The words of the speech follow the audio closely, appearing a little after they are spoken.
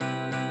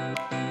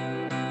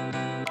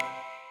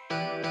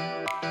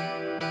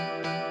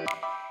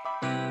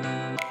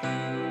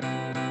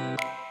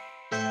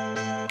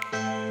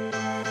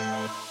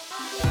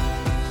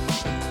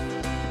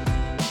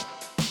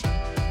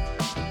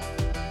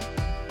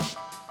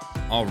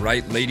All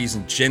right, ladies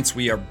and gents,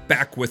 we are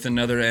back with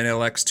another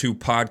NLX2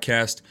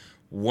 podcast.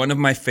 One of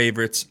my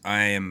favorites.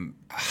 I am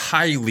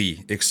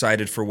highly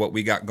excited for what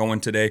we got going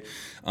today,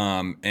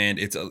 and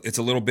it's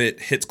a little bit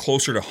hits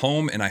closer to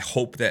home, and I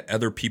hope that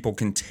other people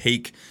can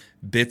take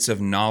bits of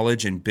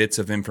knowledge and bits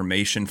of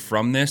information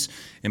from this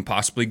and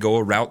possibly go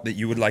a route that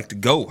you would like to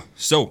go.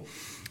 So,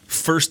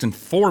 first and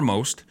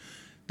foremost,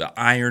 the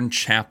Iron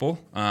Chapel.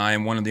 I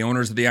am one of the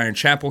owners of the Iron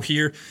Chapel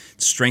here.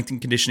 Strength and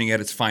conditioning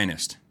at its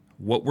finest.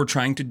 What we're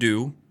trying to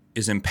do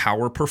is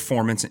empower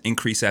performance and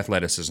increase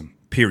athleticism,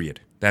 period.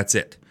 That's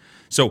it.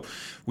 So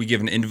we give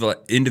an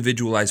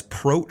individualized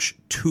approach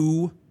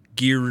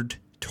geared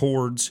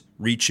towards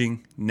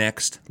reaching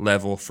next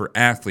level for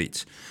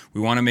athletes.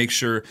 We want to make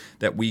sure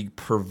that we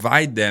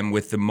provide them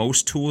with the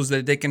most tools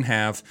that they can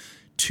have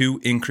to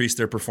increase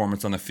their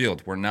performance on the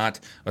field. We're not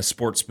a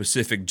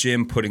sports-specific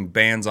gym putting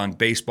bands on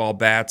baseball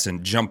bats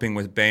and jumping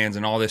with bands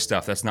and all this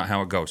stuff. That's not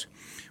how it goes.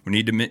 We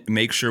need to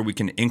make sure we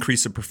can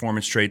increase the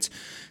performance traits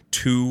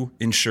to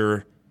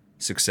ensure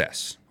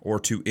success or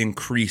to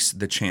increase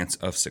the chance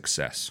of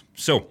success.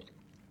 So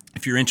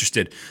if you're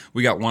interested,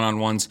 we got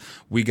one-on-ones,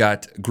 we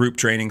got group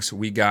trainings,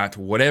 we got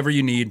whatever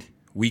you need,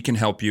 we can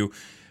help you.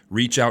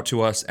 Reach out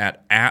to us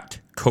at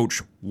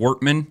Coach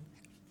Wortman.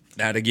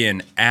 That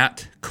again,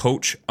 at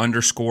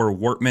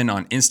Coach_Wortman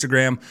on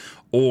Instagram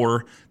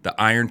or the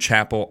Iron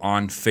Chapel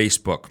on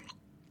Facebook.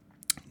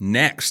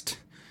 Next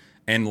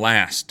and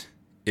last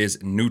is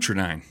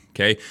Nutridyne,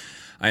 okay?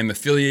 I am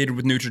affiliated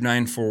with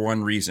Nutridyne for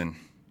one reason.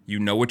 You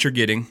know what you're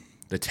getting.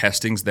 The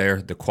testing's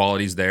there. The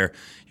quality's there.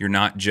 You're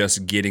not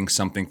just getting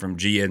something from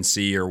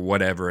GNC or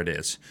whatever it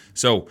is.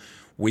 So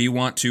we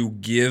want to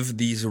give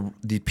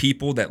the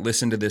people that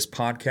listen to this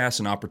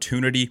podcast an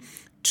opportunity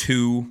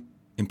to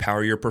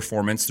empower your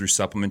performance through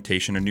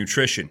supplementation and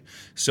nutrition.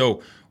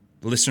 So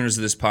listeners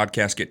of this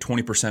podcast get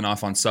 20%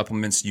 off on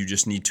supplements. You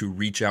just need to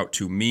reach out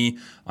to me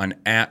on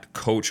at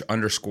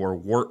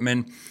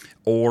Coach_Wortman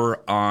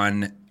or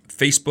on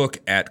Facebook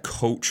at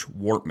Coach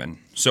Wortman.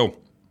 So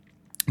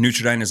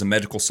Nutridyne is a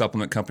medical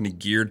supplement company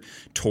geared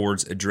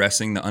towards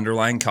addressing the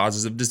underlying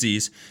causes of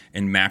disease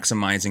and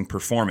maximizing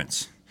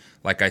performance.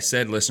 Like I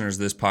said, listeners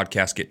of this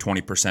podcast get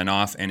 20%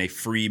 off and a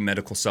free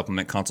medical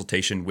supplement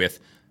consultation with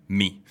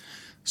me.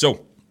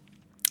 So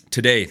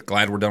today,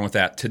 glad we're done with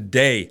that.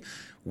 Today,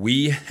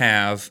 we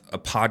have a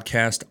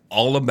podcast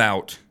all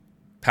about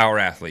Power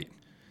Athlete.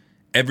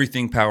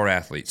 Everything Power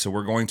Athlete. So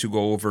we're going to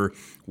go over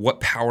what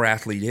Power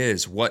Athlete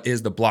is. What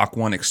is the Block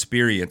 1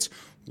 experience?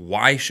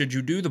 Why should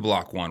you do the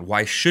Block 1?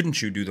 Why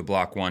shouldn't you do the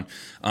Block 1?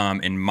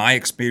 And my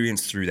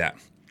experience through that.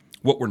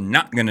 What we're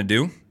not going to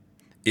do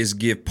is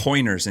give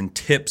pointers and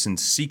tips and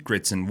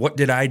secrets and what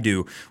did I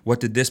do? What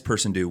did this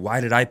person do?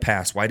 Why did I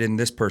pass? Why didn't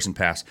this person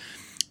pass?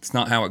 It's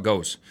not how it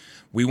goes.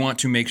 We want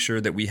to make sure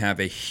that we have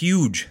a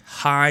huge,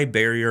 high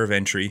barrier of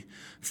entry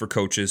for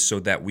coaches so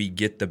that we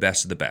get the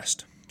best of the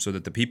best. So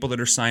that the people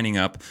that are signing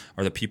up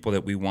are the people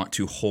that we want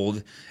to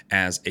hold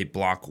as a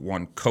Block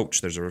 1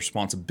 coach. There's a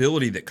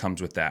responsibility that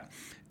comes with that.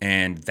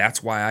 And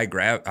that's why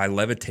I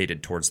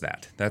levitated towards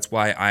that. That's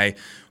why I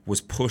was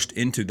pushed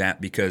into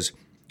that, because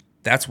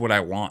that's what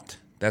I want.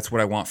 That's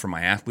what I want for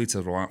my athletes.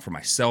 That's what I want for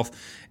myself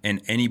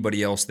and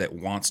anybody else that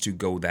wants to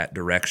go that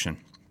direction.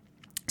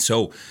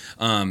 So,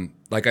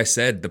 like I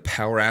said, the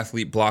Power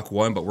Athlete Block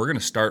 1, but we're going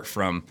to start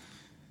from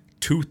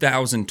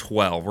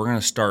 2012. We're going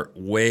to start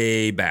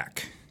way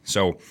back.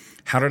 So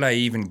how did I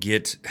even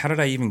get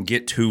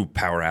to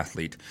Power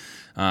Athlete?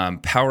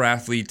 Power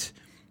Athlete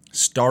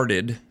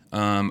started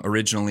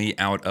originally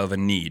out of a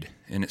need,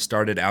 and it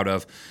started out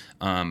of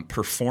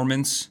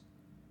performance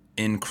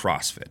in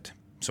CrossFit.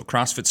 So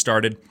CrossFit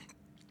started.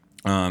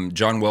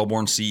 John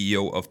Welborn,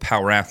 CEO of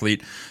Power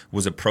Athlete,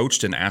 was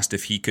approached and asked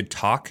if he could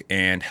talk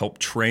and help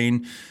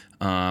train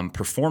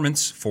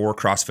performance for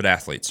CrossFit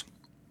athletes.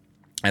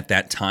 At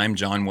that time,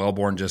 John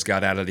Welborn just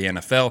got out of the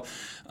NFL.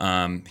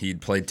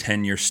 He'd played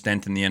 10-year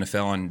stint in the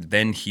NFL, and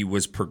then he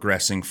was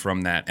progressing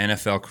from that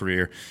NFL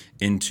career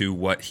into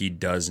what he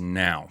does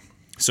now.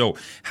 So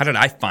how did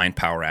I find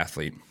Power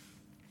Athlete?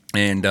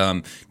 And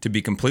to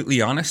be completely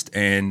honest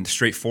and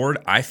straightforward,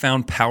 I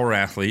found Power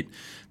Athlete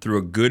through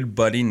a good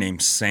buddy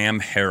named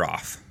Sam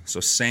Haroff. So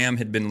Sam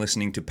had been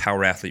listening to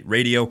Power Athlete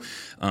Radio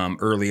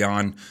early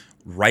on.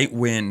 Right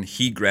when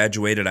he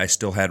graduated, I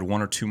still had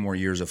 1 or 2 more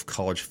years of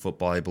college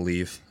football, I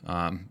believe.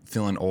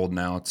 Feeling old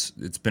now.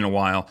 It's been a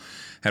while.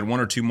 Had 1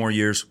 or 2 more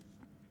years.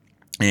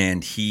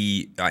 And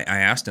I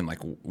asked him, like,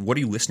 what are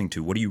you listening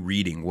to? What are you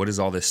reading? What is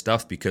all this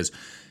stuff? Because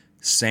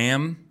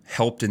Sam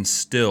helped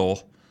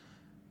instill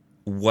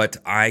what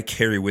I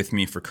carry with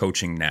me for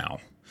coaching now.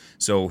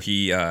 So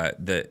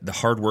the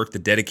hard work, the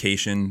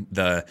dedication,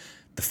 the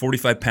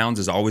 45 pounds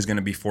is always going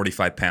to be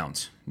 45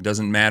 pounds. It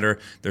doesn't matter.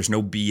 There's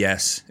no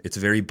BS. It's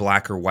very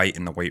black or white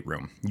in the weight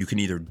room. You can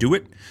either do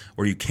it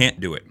or you can't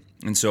do it.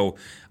 And so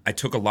I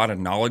took a lot of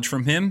knowledge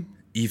from him,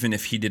 even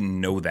if he didn't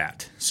know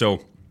that.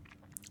 So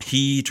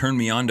he turned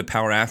me on to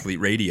Power Athlete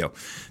Radio.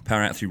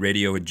 Power Athlete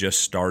Radio had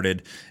just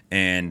started,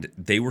 and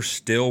they were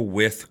still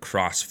with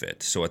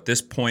CrossFit. So at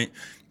this point,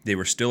 They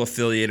were still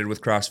affiliated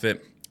with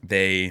CrossFit.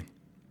 They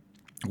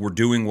were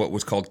doing what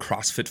was called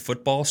CrossFit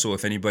football. So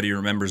if anybody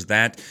remembers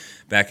that,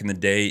 back in the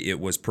day, it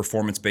was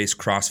performance-based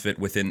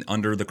CrossFit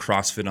under the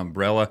CrossFit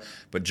umbrella.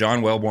 But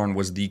John Welborn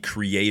was the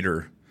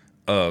creator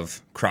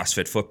of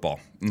CrossFit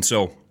football. And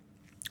so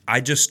I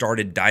just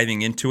started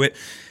diving into it.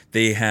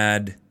 They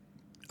had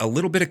a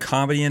little bit of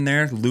comedy in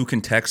there. Luke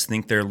and Tex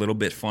think they're a little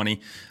bit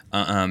funny.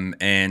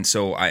 And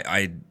so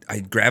I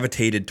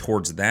gravitated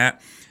towards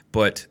that.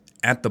 But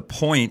at the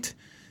point,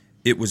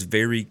 it was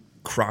very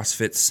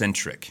CrossFit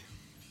centric.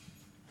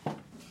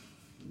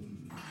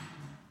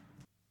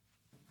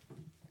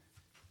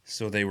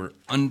 So they were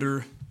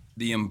under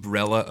the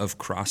umbrella of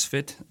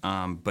CrossFit,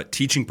 but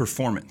teaching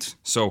performance.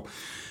 So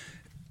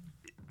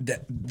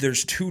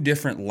there's two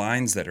different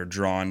lines that are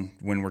drawn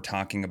when we're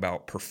talking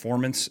about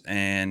performance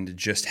and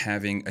just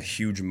having a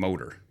huge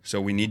motor.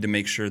 So we need to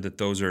make sure that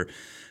those are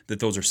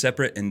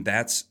separate, and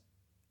that's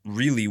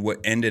really what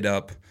ended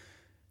up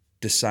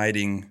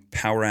deciding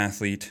Power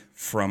Athlete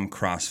from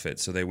CrossFit.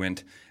 So they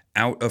went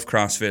out of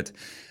CrossFit,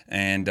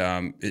 and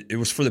it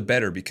was for the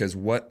better, because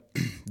what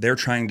they're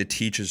trying to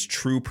teach is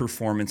true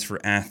performance for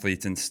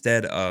athletes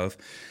instead of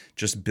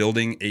just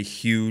building a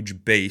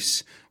huge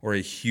base or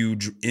a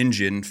huge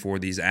engine for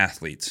these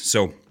athletes.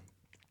 So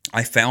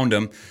I found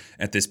them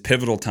at this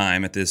pivotal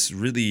time, at this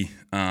really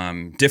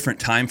different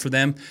time for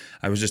them.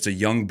 I was just a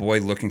young boy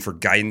looking for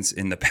guidance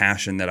in the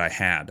passion that I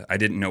had. I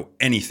didn't know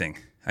anything.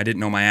 I didn't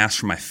know my ass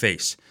from my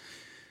face.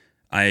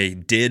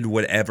 I did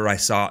whatever I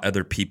saw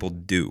other people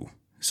do.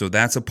 So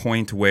that's a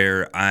point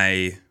where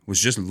I was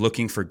just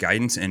looking for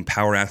guidance, and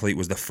Power Athlete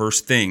was the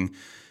first thing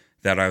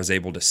that I was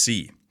able to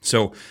see.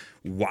 So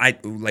why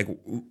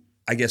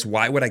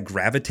would I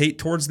gravitate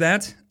towards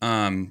that?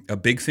 A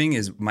big thing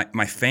is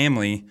my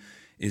family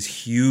is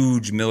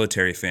huge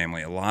military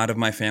family. A lot of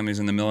my family's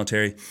in the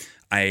military.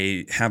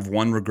 I have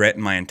one regret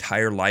in my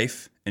entire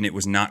life, and it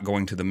was not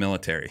going to the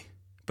military.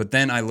 But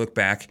then I look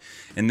back,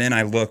 and then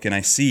I look and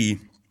I see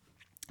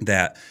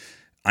that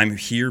I'm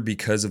here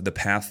because of the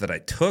path that I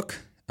took.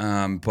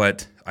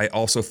 But I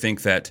also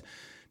think that,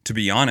 to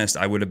be honest,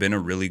 I would have been a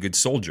really good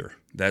soldier.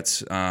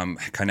 That's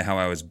kind of how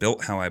I was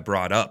built, how I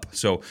brought up.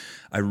 So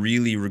I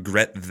really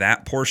regret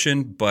that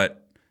portion,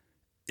 but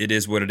it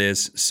is what it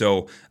is.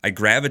 So I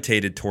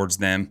gravitated towards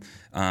them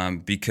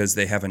because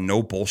they have a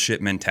no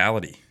bullshit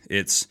mentality.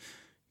 It's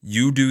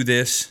you do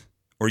this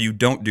or you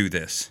don't do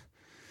this.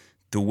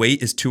 The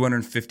weight is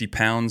 250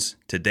 pounds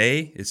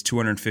today, it's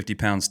 250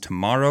 pounds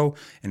tomorrow,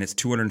 and it's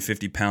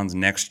 250 pounds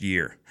next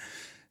year.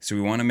 So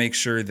we want to make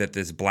sure that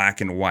this black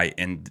and white,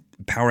 and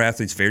Power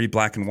Athlete's very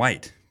black and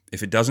white.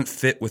 If it doesn't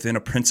fit within a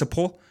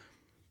principle,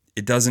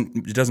 it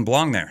doesn't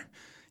belong there.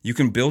 You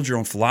can build your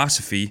own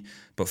philosophy,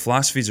 but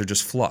philosophies are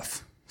just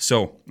fluff.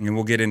 So, and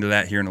we'll get into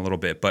that here in a little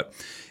bit, but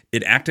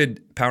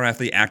Power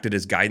Athlete acted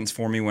as guidance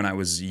for me when I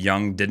was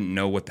young, didn't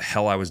know what the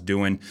hell I was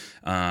doing.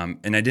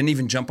 And I didn't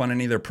even jump on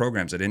any of their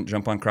programs. I didn't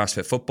jump on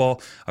CrossFit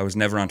football. I was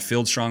never on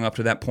Field Strong up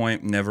to that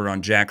point, never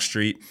on Jack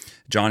Street,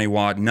 Johnny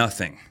Watt,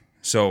 nothing.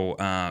 So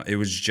it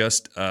was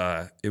just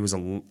it was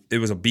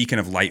a beacon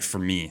of light for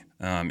me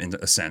in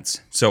a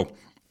sense. So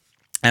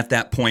at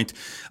that point,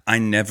 I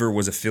never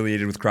was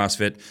affiliated with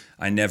CrossFit.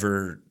 I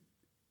never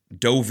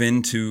dove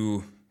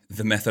into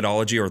the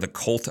methodology or the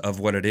cult of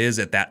what it is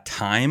at that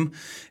time,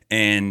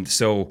 and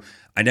so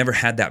I never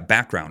had that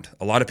background.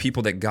 A lot of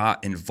people that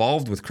got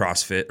involved with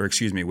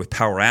with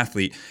Power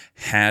Athlete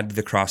had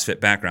the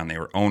CrossFit background. They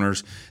were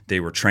owners, they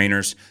were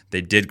trainers,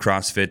 they did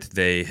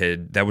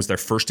CrossFit. That was their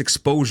first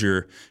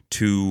exposure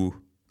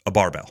to a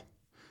barbell.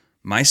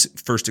 My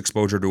first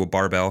exposure to a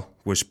barbell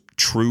was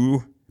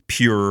true,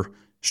 pure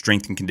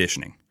strength and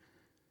conditioning.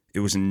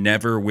 It was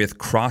never with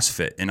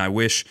CrossFit, and I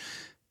wish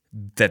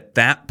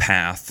that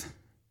path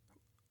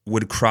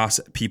would cross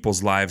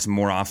people's lives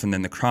more often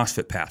than the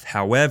CrossFit path.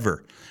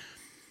 However,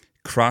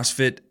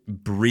 CrossFit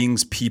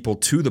brings people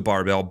to the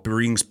barbell,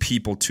 brings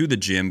people to the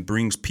gym,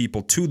 brings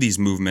people to these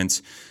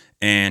movements,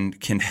 and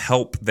can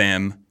help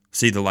them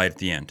see the light at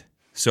the end.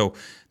 So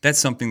that's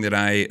something that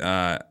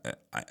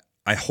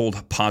I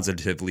hold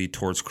positively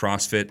towards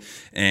CrossFit,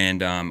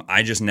 and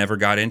I just never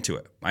got into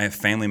it. I have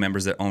family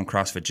members that own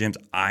CrossFit gyms.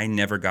 I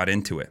never got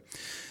into it.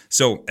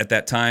 So at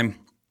that time,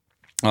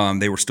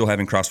 they were still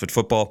having CrossFit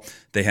football.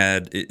 They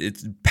had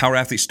Power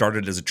Athlete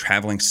started as a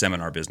traveling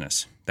seminar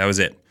business. That was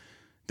it.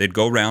 They'd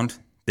go around,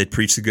 they'd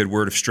preach the good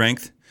word of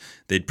strength,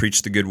 they'd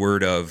preach the good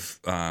word of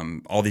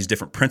all these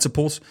different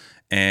principles,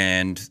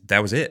 and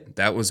that was it.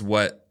 That was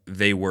what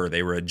they were.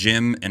 They were a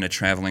gym and a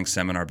traveling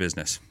seminar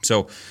business.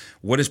 So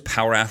what is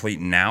Power Athlete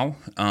now?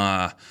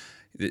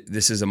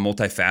 This is a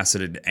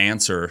multifaceted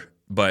answer,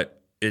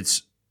 but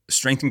it's a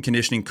strength and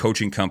conditioning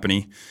coaching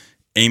company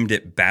aimed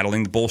at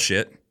battling the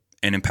bullshit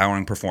and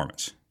empowering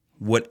performance.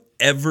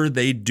 Whatever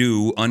they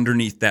do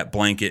underneath that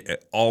blanket,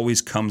 it always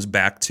comes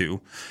back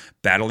to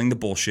battling the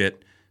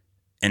bullshit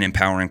and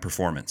empowering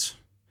performance.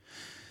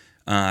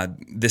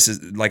 This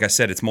is, like I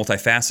said, it's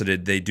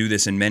multifaceted. They do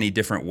this in many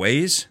different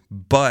ways,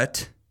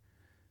 but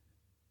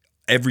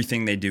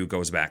everything they do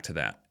goes back to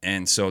that.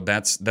 And so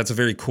that's a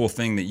very cool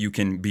thing, that you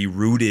can be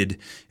rooted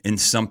in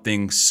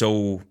something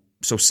so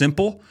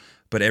simple,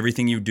 but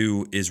everything you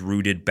do is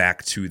rooted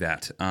back to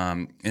that.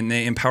 And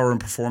they empower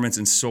performance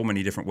in so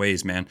many different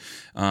ways, man.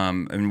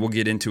 And we'll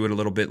get into it a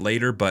little bit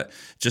later, but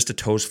just a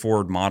toes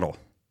forward model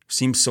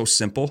seems so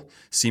simple.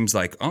 Seems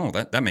like, oh,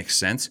 that makes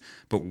sense.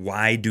 But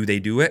why do they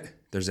do it?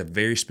 There's a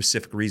very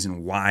specific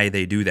reason why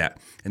they do that.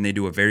 And they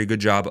do a very good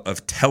job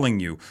of telling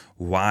you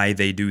why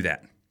they do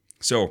that.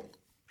 So,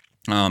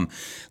 like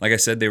I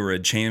said, they were a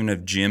chain of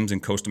gyms in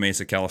Costa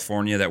Mesa,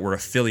 California that were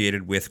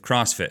affiliated with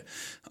CrossFit.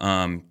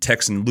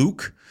 Tex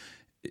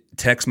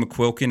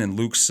McQuilkin and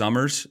Luke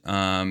Summers.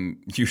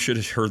 You should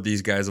have heard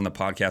these guys on the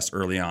podcast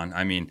early on.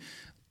 I mean,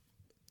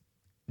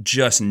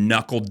 just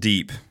knuckle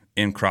deep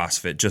in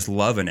CrossFit, just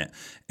loving it.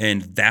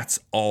 And that's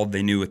all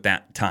they knew at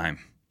that time.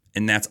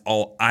 And that's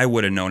all I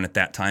would have known at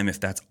that time if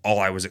that's all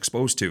I was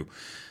exposed to.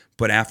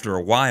 But after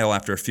a while,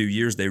 after a few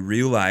years, they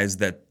realized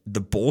that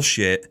the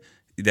bullshit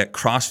that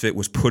CrossFit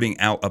was putting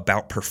out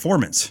about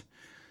performance.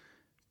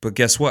 But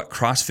guess what?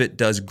 CrossFit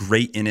does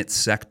great in its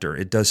sector.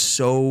 It does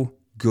so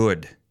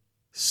good,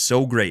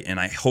 so great. And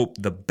I hope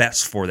the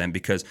best for them,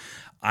 because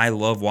I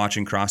love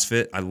watching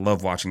CrossFit. I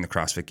love watching the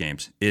CrossFit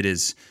Games. It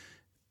is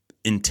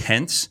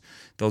intense.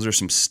 Those are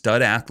some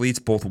stud athletes,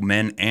 both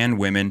men and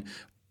women,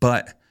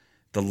 but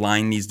the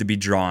line needs to be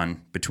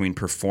drawn between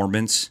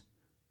performance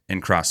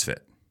and CrossFit.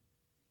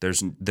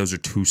 Those are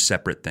two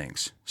separate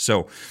things.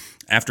 So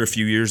after a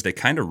few years, they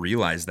kind of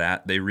realized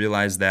that. They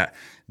realized that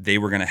they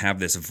were going to have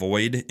this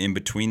void in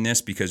between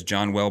this, because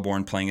John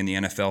Welborn, playing in the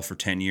NFL for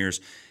 10 years,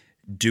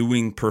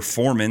 doing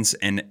performance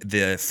and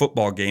the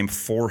football game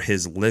for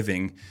his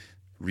living,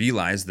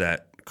 realized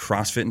that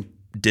CrossFit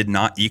did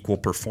not equal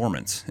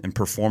performance, and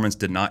performance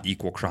did not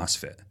equal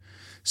CrossFit.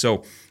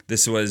 So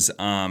this was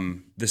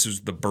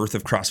the birth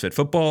of CrossFit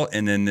football,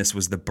 and then this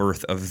was the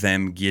birth of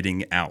them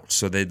getting out.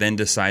 So they then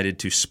decided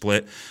to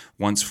split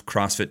once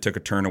CrossFit took a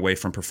turn away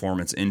from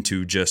performance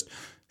into just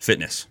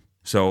fitness.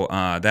 So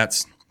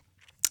that's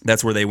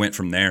where they went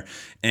from there.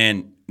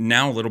 And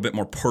now a little bit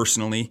more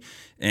personally,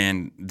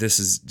 and this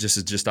is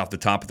just off the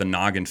top of the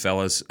noggin,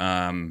 fellas,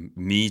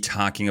 me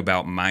talking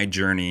about my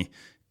journey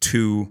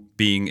to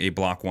being a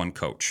Block 1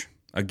 coach.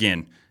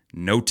 Again,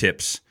 no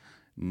tips.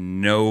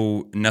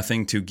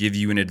 Nothing to give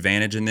you an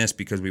advantage in this,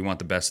 because we want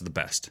the best of the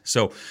best.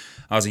 So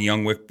I was a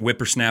young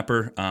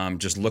whippersnapper,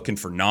 just looking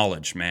for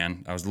knowledge,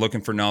 man. I was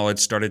looking for knowledge,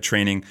 started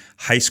training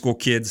high school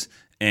kids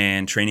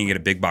and training at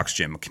a big box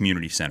gym, a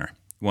community center.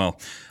 Well,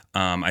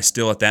 I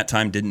still at that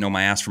time didn't know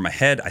my ass from my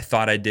head. I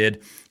thought I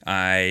did.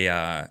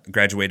 I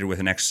graduated with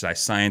an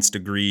exercise science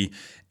degree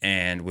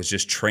and was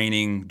just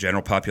training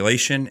general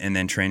population and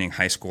then training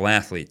high school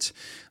athletes.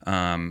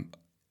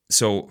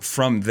 So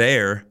from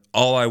there,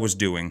 all I was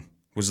doing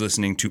was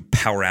listening to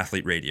Power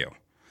Athlete Radio.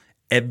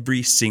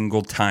 Every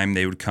single time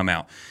they would come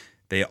out.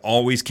 They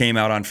always came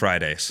out on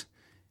Fridays.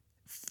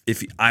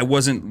 If I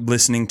wasn't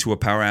listening to a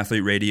Power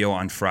Athlete Radio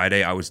on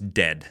Friday, I was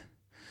dead.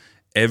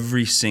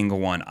 Every single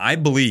one. I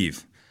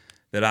believe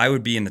that I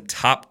would be in the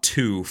top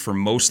 2 for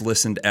most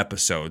listened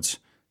episodes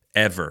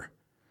ever.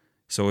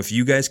 So if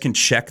you guys can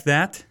check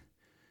that,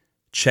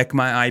 check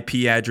my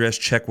IP address,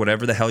 check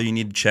whatever the hell you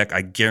need to check,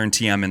 I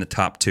guarantee I'm in the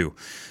top 2.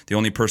 The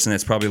only person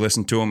that's probably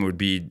listened to them would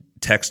be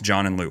Tex,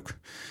 John, and Luke.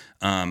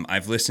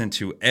 I've listened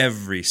to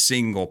every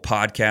single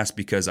podcast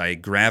because I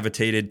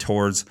gravitated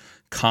towards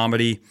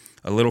comedy,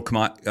 a little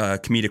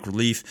comedic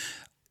relief,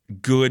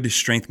 good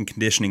strength and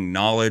conditioning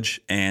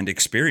knowledge and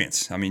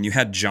experience. I mean, you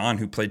had John,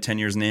 who played 10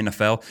 years in the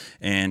NFL,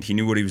 and he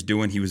knew what he was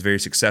doing. He was very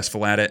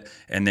successful at it,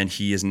 and then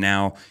he is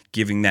now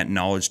giving that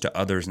knowledge to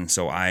others. And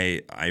so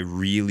I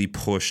really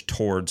pushed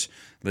towards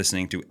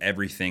listening to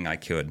everything I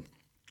could.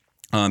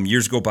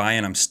 Years go by,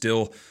 and I'm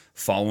still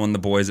following the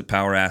boys at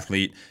Power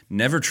Athlete.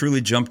 Never truly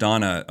jumped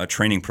on a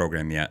training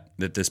program yet.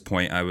 At this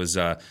point, I was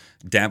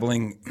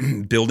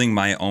dabbling, building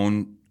my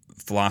own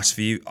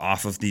philosophy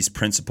off of these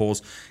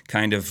principles,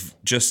 kind of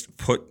just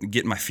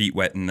getting my feet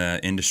wet in the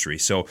industry.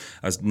 So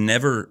I was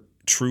never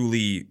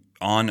truly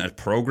on a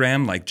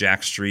program like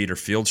Jack Street or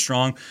Field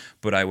Strong,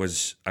 but I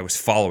was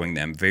following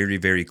them very,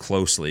 very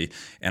closely.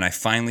 And I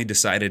finally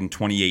decided in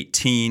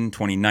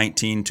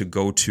 2019 to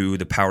go to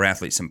the Power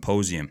Athlete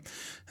Symposium.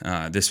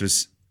 This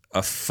was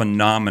a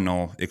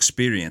phenomenal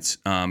experience,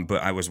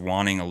 but I was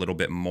wanting a little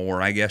bit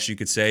more, I guess you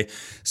could say.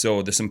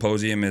 So the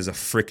symposium is a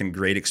freaking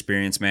great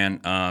experience, man.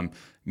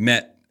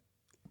 Met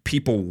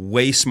people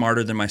way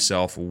smarter than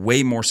myself,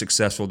 way more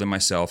successful than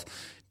myself,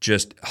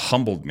 just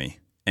humbled me.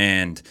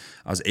 And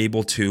I was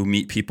able to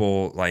meet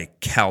people like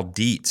Cal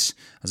Dietz.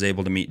 I was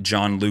able to meet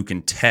John, Luke,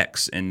 and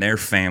Tex and their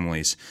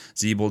families. I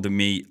was able to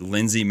meet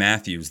Lindsay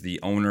Matthews, the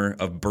owner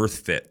of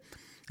BirthFit.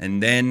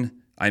 And then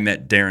I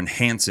met Darren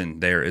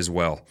Hansen there as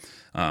well.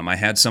 I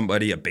had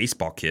somebody, a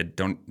baseball kid,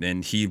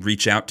 and he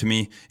reached out to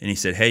me and he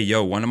said, "Hey,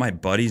 yo, one of my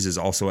buddies is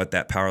also at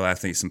that Power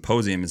Athlete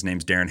Symposium. His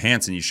name's Darren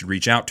Hansen. You should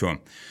reach out to him."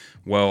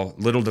 Well,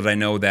 little did I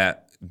know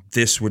that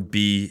this would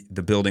be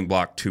the building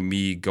block to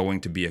me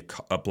going to be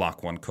a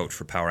Block 1 coach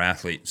for Power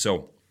Athlete.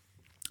 So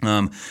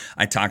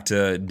I talked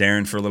to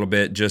Darren for a little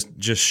bit, just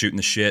shooting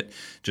the shit,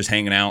 just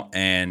hanging out,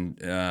 and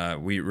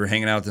we were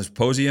hanging out at the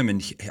symposium,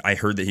 and I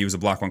heard that he was a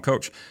Block 1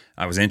 coach.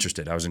 I was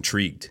interested. I was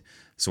intrigued.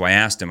 So I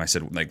asked him, I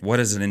said, like, what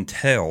does it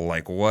entail?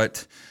 Like,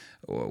 what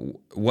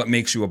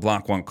makes you a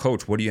Block 1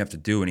 coach? What do you have to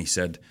do? And he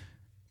said,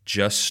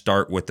 just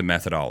start with the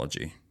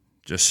methodology.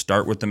 Just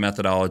start with the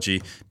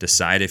methodology,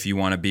 decide if you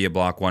want to be a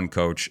Block 1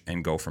 coach,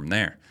 and go from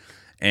there.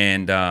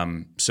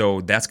 And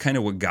so that's kind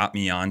of what got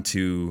me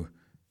onto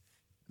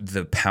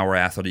the Power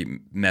Athlete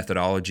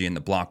methodology in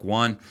the Block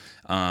 1.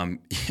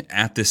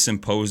 At this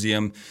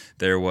symposium,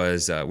 there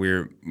was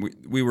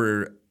we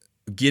were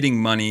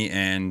getting money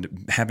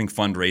and having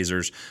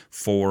fundraisers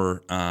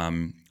for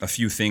a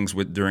few things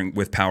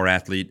with Power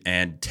Athlete,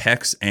 and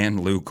Tex and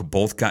Luke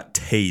both got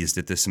tased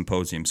at this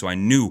symposium. So I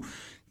knew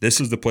this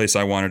was the place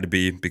I wanted to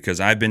be because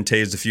I've been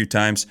tased a few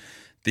times.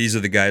 These are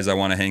the guys I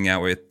want to hang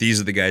out with.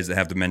 These are the guys that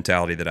have the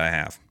mentality that I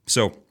have.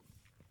 So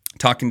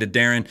talking to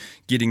Darren,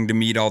 getting to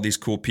meet all these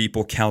cool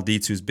people, Cal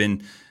Dietz, who's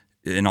been,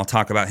 and I'll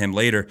talk about him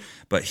later,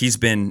 but he's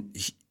been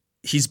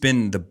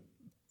the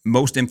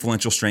most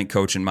influential strength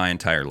coach in my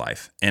entire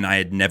life, and I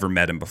had never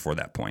met him before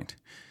that point.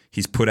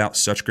 He's put out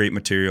such great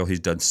material.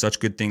 He's done such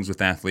good things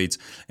with athletes,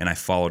 and I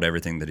followed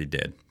everything that he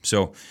did.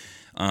 So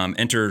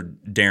enter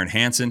Darren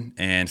Hansen,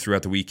 and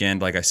throughout the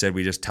weekend, like I said,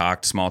 we just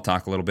talked, small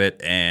talk a little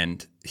bit,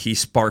 and he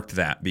sparked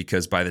that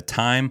because by the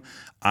time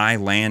I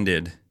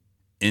landed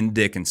in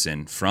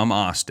Dickinson from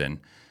Austin,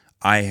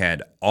 I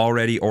had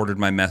already ordered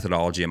my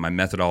methodology, and my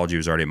methodology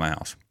was already at my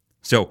house.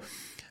 So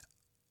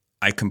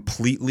I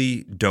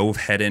completely dove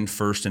head in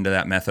first into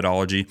that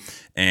methodology,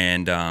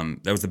 and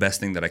that was the best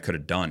thing that I could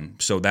have done.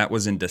 So that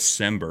was in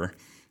December,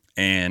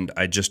 and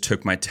I just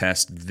took my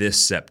test this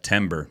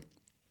September.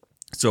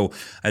 So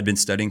I'd been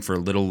studying for a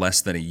little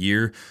less than a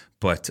year,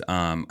 but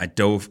I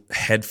dove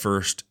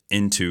headfirst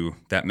into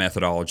that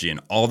methodology. And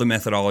all the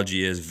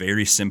methodology is,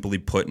 very simply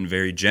put and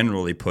very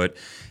generally put,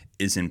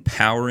 is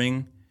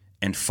empowering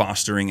and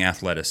fostering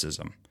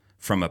athleticism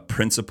from a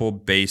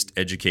principle-based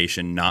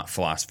education, not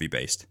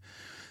philosophy-based.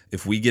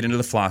 If we get into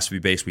the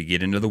philosophy-based, we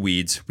get into the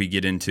weeds. We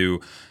get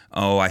into,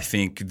 I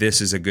think this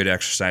is a good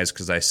exercise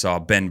because I saw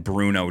Ben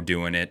Bruno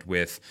doing it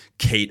with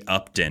Kate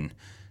Upton.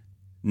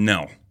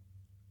 No.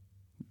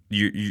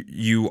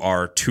 You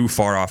are too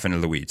far off into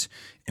the weeds.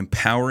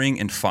 Empowering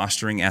and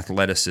fostering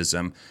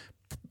athleticism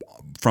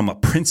from a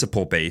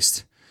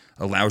principle-based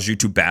allows you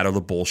to battle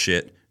the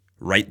bullshit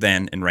right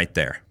then and right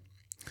there.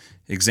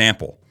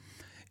 Example,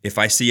 if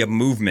I see a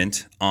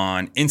movement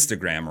on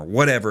Instagram or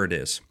whatever it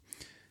is,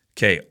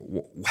 okay,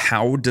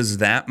 how does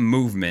that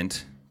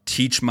movement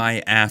teach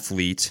my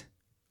athlete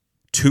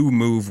to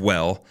move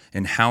well,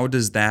 and how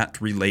does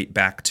that relate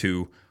back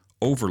to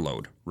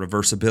overload,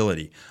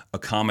 reversibility,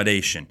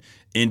 accommodation,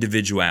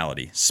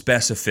 individuality,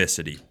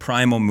 specificity,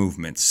 primal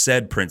movements,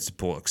 SAID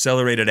principle,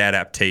 accelerated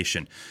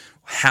adaptation?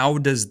 How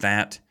does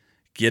that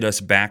get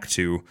us back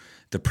to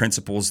the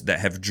principles that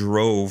have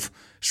drove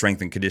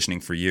strength and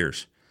conditioning for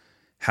years?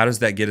 How does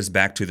that get us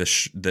back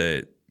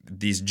to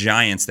these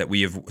giants that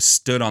we have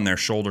stood on their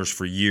shoulders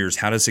for years?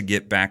 How does it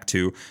get back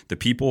to the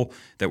people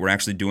that were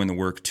actually doing the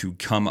work to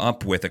come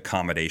up with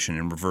accommodation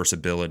and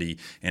reversibility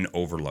and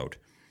overload?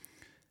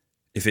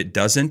 If it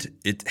doesn't,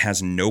 it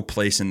has no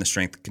place in the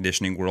strength and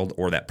conditioning world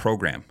or that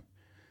program.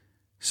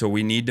 So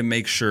we need to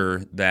make sure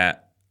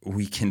that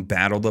we can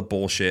battle the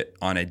bullshit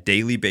on a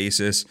daily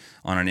basis,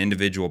 on an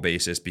individual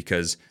basis,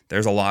 because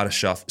there's a lot of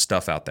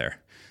stuff out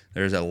there.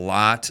 There's a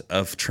lot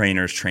of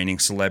trainers training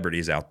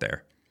celebrities out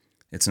there.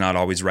 It's not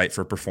always right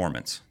for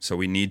performance. So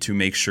we need to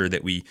make sure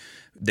that we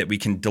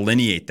can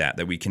delineate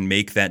that we can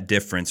make that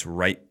difference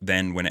right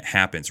then when it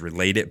happens,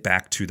 relate it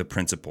back to the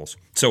principles.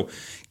 So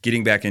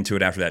getting back into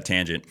it after that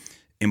tangent,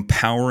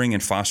 empowering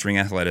and fostering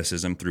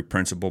athleticism through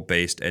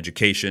principle-based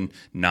education,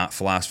 not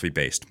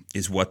philosophy-based,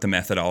 is what the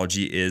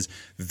methodology is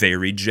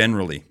very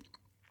generally.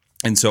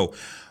 And so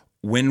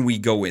when we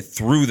go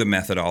through the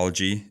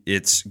methodology,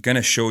 it's going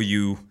to show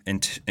you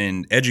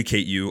and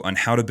educate you on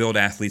how to build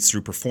athletes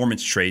through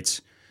performance traits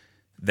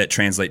that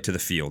translate to the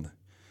field.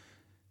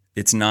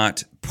 It's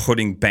not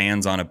putting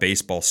bands on a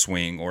baseball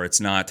swing, or it's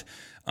not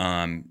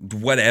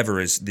whatever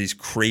is these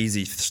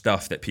crazy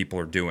stuff that people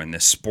are doing,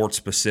 this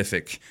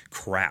sports-specific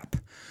crap.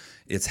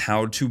 It's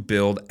how to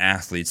build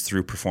athletes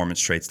through performance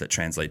traits that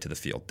translate to the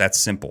field. That's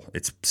simple.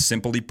 It's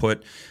simply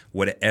put,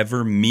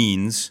 whatever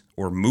means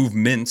or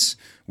movements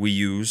we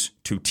use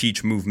to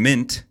teach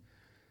movement,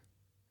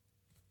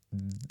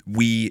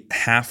 we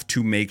have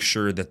to make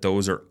sure that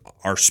those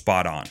are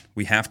spot on.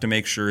 We have to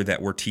make sure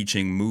that we're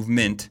teaching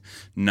movement,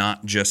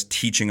 not just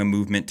teaching a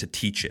movement to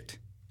teach it.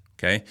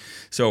 Okay?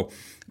 So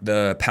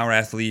the Power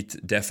Athlete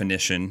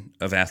definition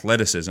of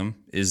athleticism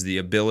is the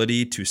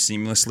ability to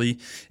seamlessly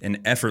and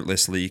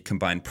effortlessly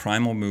combine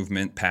primal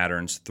movement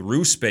patterns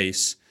through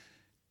space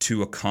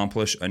to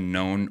accomplish a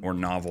known or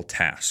novel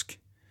task.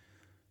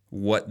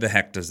 What the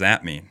heck does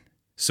that mean?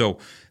 So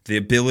the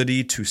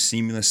ability to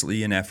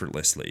seamlessly and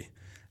effortlessly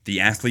The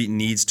athlete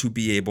needs to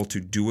be able to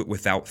do it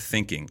without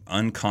thinking,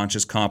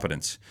 unconscious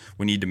competence.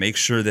 We need to make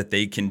sure that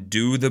they can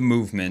do the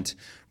movement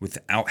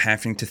without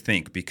having to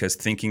think, because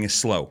thinking is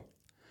slow.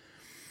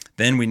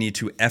 Then we need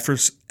to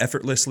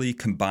effortlessly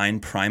combine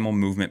primal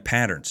movement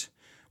patterns.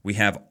 We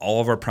have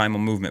all of our primal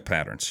movement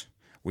patterns.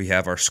 We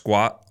have our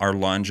squat, our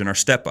lunge, and our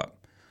step up.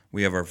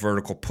 We have our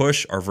vertical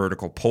push, our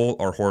vertical pull,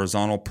 our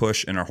horizontal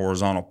push, and our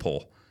horizontal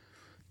pull.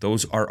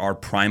 Those are our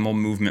primal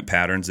movement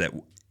patterns that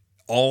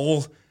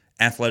all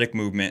athletic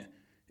movement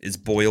is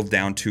boiled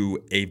down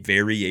to a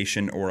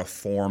variation or a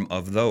form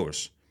of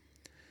those.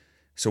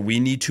 So we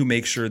need to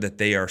make sure that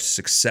they are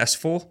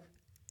successful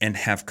and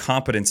have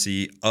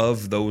competency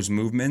of those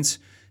movements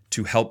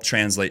to help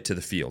translate to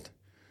the field.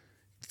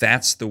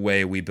 That's the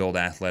way we build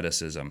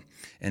athleticism.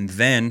 And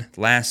then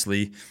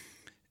lastly,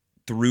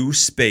 through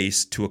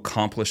space to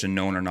accomplish a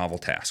known or novel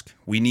task.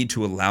 We need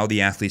to allow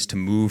the athletes to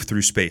move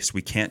through space.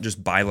 We can't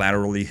just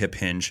bilaterally hip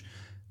hinge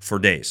for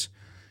days.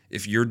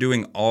 If you're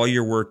doing all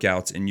your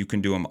workouts and you can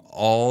do them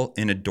all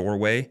in a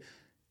doorway,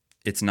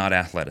 it's not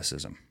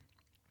athleticism.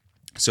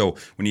 So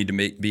we need to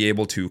be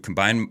able to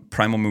combine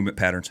primal movement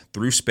patterns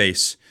through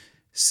space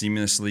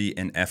seamlessly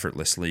and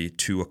effortlessly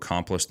to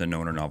accomplish the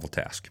known or novel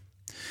task.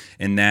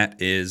 And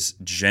that is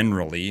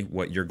generally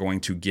what you're going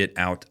to get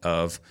out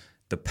of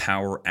the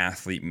Power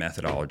Athlete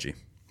methodology.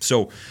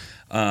 So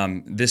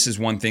this is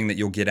one thing that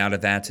you'll get out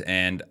of that.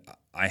 And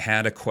I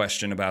had a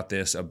question about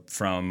this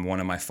from one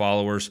of my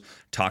followers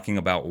talking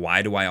about,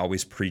 why do I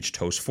always preach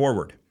toes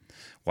forward?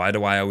 Why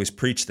do I always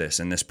preach this?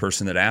 And this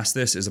person that asked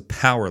this is a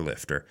power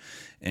lifter.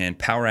 And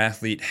Power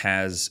Athlete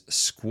has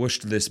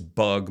squished this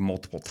bug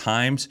multiple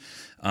times.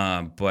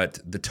 But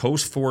the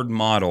toes forward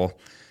model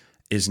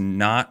is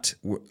not,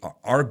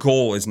 our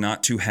goal is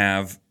not to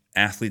have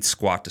athletes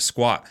squat to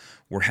squat.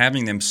 We're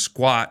having them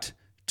squat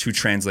to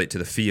translate to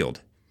the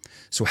field.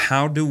 So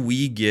how do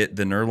we get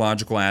the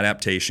neurological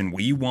adaptation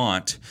we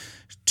want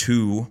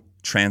to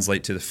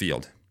translate to the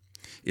field?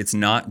 It's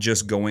not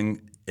just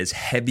going as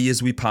heavy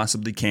as we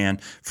possibly can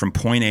from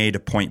point A to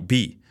point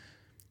B.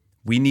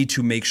 We need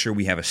to make sure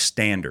we have a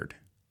standard,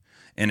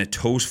 and a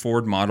toes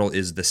forward model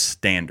is the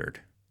standard.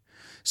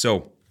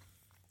 So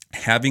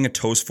having a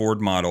toes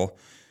forward model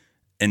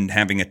and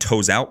having a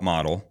toes out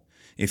model,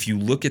 if you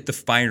look at the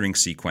firing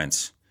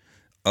sequence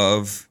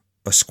of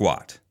a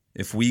squat,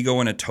 if we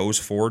go in a toes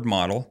forward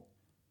model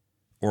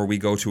or we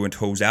go to a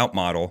toes out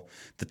model,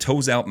 the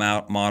toes out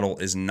model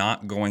is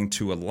not going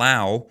to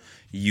allow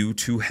you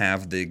to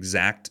have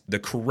the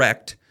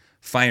correct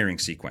firing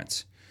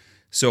sequence.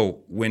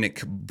 So when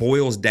it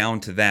boils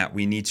down to that,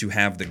 we need to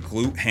have the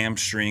glute,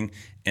 hamstring,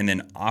 and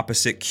then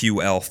opposite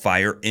QL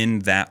fire in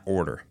that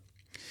order.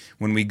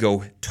 When we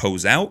go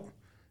toes out,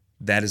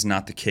 that is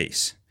not the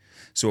case.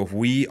 So if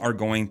we are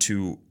going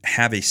to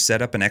have a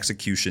setup and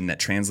execution that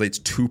translates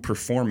to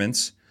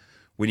performance,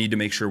 we need to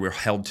make sure we're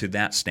held to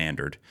that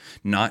standard,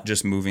 not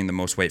just moving the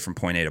most weight from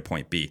point A to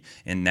point B.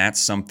 And that's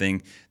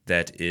something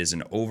that is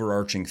an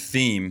overarching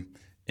theme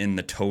in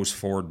the toes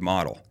forward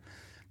model.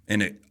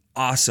 And an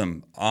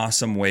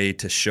awesome way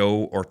to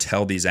show or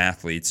tell these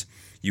athletes,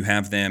 you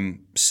have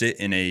them sit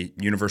in a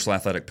universal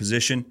athletic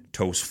position,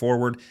 toes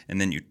forward, and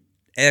then you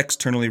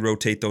externally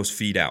rotate those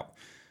feet out.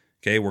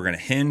 Okay, we're going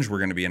to hinge, we're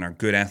going to be in our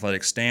good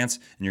athletic stance,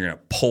 and you're going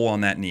to pull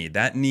on that knee.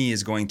 That knee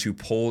is going to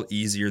pull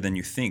easier than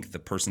you think. The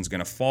person's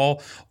going to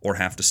fall or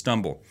have to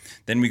stumble.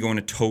 Then we go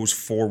into toes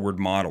forward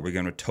model. We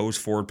go into toes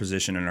forward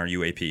position in our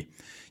UAP.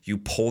 You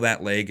pull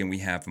that leg and we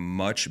have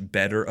much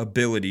better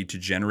ability to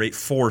generate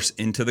force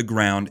into the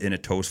ground in a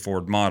toes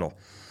forward model.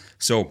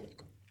 So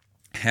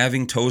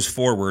having toes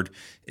forward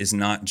is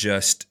not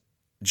just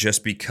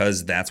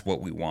because that's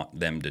what we want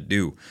them to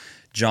do.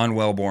 John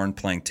Welborn,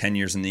 playing 10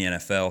 years in the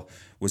NFL,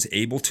 was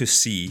able to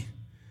see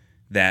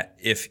that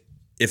if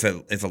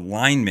a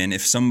lineman,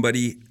 if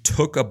somebody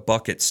took a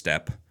bucket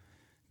step,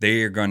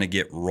 they are going to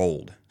get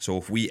rolled. So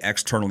if we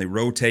externally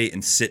rotate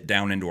and sit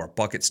down into our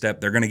bucket step,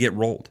 they're going to get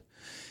rolled.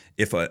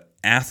 If an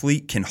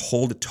athlete can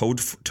hold a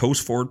toes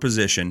forward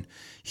position,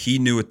 he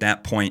knew at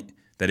that point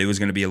that it was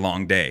going to be a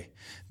long day,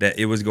 that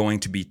it was going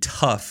to be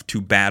tough to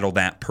battle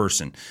that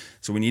person.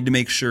 So we need to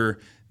make sure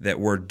that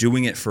we're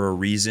doing it for a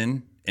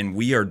reason, and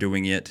we are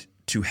doing it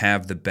to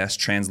have the best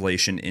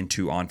translation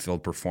into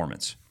on-field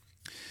performance.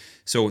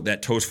 So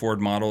that toes forward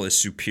model is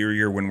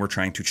superior when we're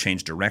trying to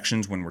change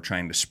directions, when we're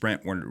trying to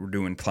sprint, when we're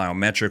doing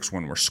plyometrics,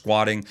 when we're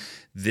squatting.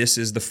 This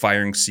is the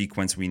firing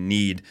sequence we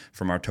need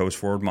from our toes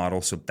forward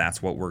model, so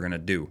that's what we're going to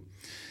do.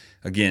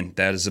 Again,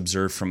 that is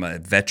observed from a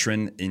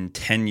veteran in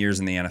 10 years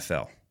in the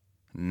NFL,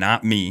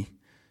 not me,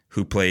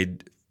 who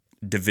played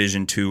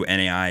Division II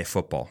NAIA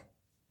football.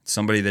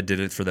 Somebody that did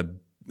it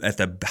at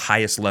the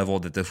highest level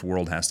that this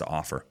world has to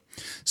offer.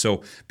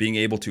 So being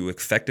able to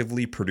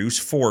effectively produce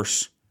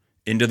force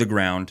into the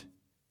ground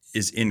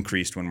is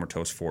increased when we're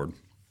toes forward.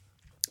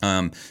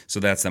 So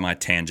that's my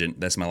tangent.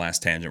 That's my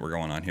last tangent we're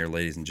going on here,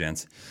 ladies and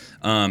gents.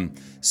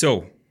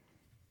 So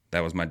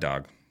that was my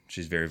dog.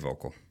 She's very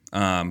vocal.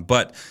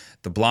 But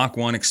the Block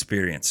 1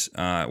 experience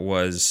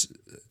was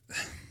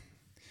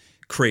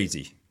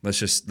crazy. Let's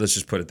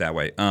just put it that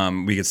way.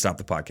 We could stop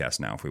the podcast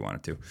now if we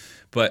wanted to.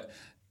 But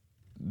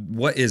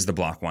what is the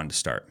block one to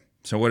start?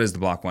 So what is the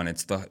block one?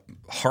 It's the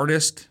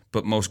hardest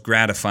but most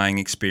gratifying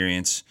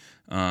experience,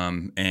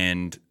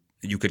 and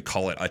you could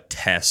call it a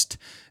test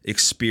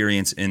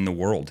experience in the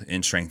world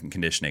in strength and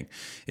conditioning.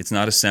 It's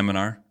not a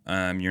seminar.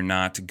 You're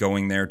not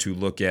going there to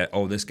look at,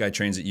 oh, this guy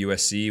trains at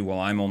USC. Well,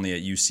 I'm only at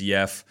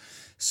UCF,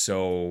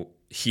 so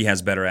he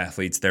has better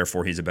athletes,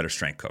 therefore he's a better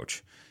strength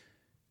coach.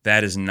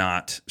 That is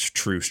not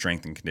true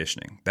strength and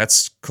conditioning.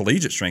 That's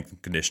collegiate strength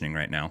and conditioning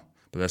right now,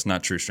 but that's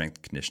not true strength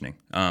and conditioning.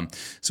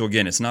 So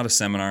again, it's not a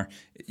seminar.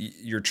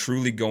 You're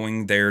truly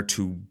going there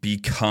to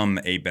become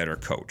a better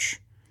coach.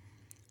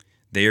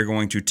 They are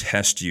going to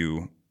test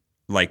you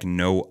like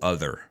no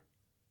other.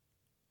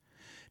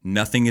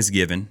 Nothing is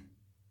given.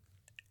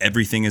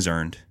 Everything is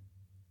earned.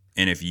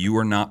 And if you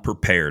are not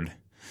prepared,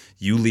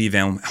 you leave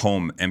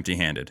home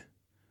empty-handed.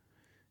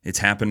 It's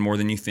happened more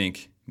than you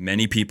think.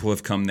 Many people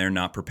have come there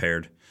not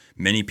prepared.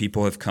 Many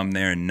people have come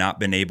there and not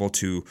been able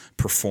to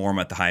perform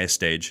at the highest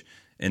stage,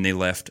 and they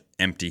left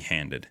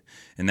empty-handed.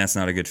 And that's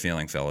not a good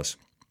feeling, fellas.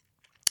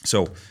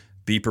 So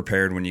be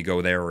prepared when you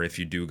go there, or if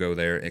you do go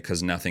there,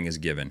 because nothing is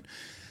given.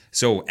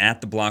 So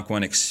at the Block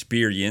One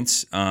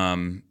experience,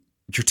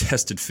 you're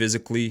tested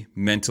physically,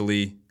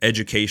 mentally,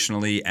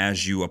 educationally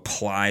as you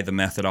apply the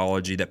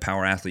methodology that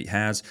Power Athlete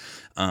has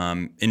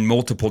in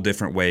multiple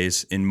different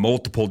ways, in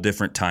multiple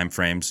different time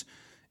frames,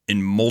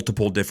 in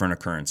multiple different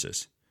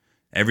occurrences.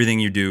 Everything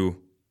you do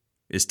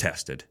is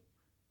tested.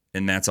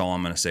 And that's all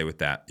I'm going to say with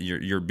that.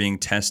 You're being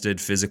tested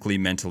physically,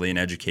 mentally, and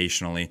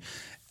educationally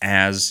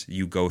as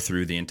you go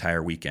through the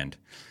entire weekend.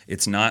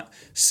 It's not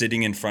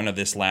sitting in front of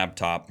this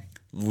laptop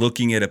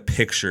looking at a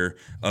picture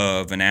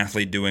of an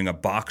athlete doing a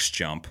box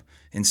jump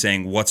and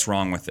saying, what's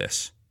wrong with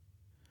this?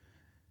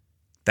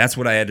 That's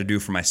what I had to do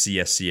for my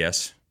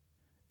CSCS.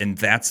 And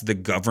that's the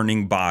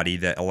governing body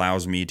that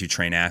allows me to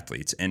train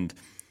athletes. And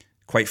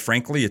quite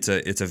frankly, it's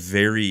a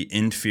very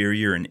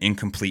inferior and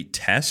incomplete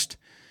test.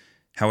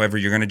 However,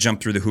 you're going to jump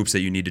through the hoops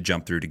that you need to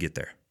jump through to get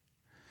there.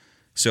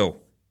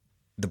 So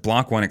the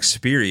Block One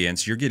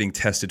experience, you're getting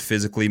tested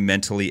physically,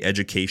 mentally,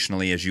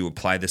 educationally as you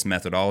apply this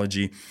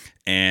methodology.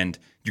 And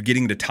you're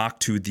getting to talk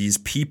to these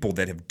people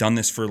that have done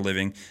this for a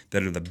living,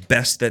 that are the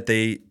best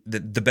the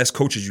best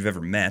coaches you've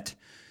ever met.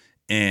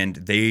 And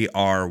they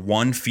are,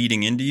 one,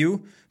 feeding into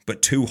you,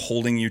 but two,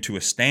 holding you to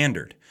a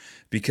standard.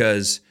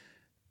 Because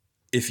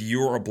if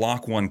you're a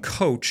Block One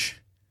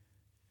coach,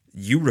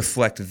 you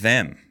reflect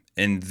them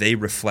and they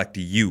reflect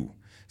you.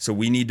 So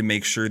we need to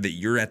make sure that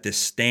you're at this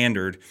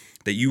standard,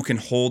 that you can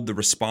hold the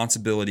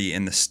responsibility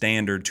and the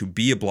standard to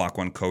be a Block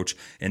One coach.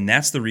 And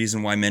that's the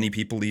reason why many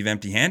people leave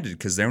empty-handed,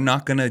 because they're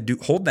not going to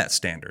hold that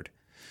standard.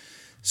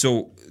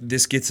 So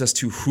this gets us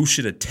to who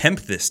should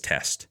attempt this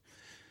test.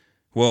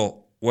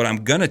 Well, what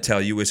I'm going to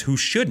tell you is who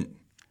shouldn't.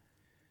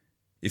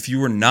 If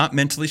you are not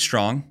mentally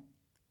strong,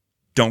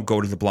 don't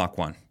go to the Block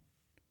One.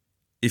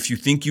 If you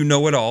think you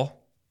know it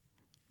all,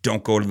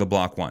 don't go to the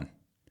Block One.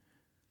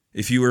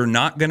 If you are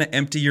not going to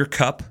empty your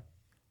cup,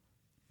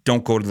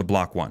 don't go to the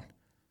Block One.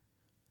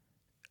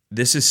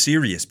 This is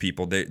serious,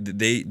 people.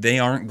 They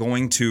aren't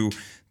going to,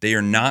 they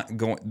are not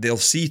going, they'll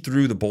see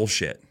through the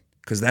bullshit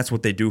because that's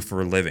what they do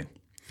for a living.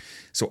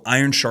 So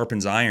iron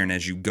sharpens iron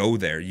as you go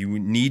there. You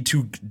need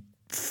to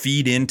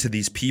feed into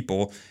these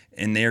people,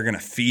 and they're going to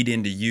feed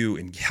into you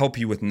and help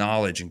you with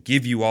knowledge and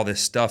give you all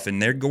this stuff.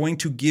 And they're going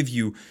to give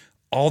you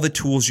all the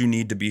tools you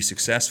need to be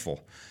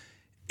successful.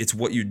 It's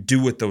what you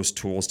do with those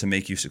tools to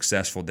make you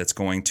successful that's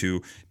going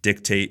to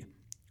dictate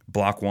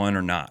Block One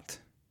or not.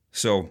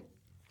 So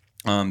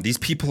these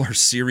people are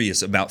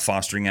serious about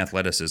fostering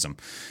athleticism.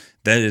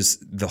 That is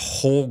the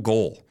whole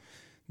goal.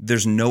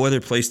 There's no other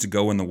place to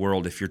go in the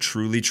world if you're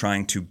truly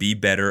trying to be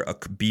better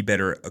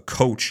a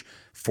coach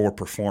for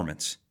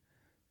performance.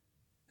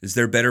 Is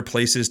there better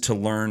places to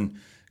learn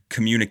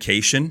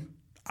communication?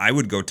 I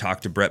would go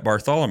talk to Brett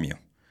Bartholomew.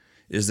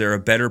 Is there a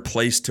better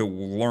place to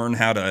learn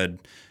how to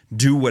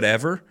do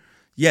whatever?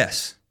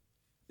 Yes.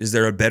 Is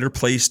there a better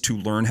place to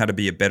learn how to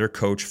be a better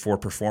coach for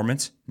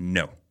performance?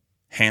 No.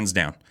 Hands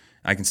down.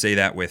 I can say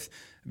that with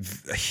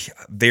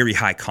very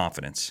high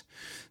confidence.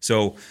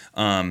 So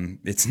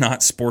it's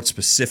not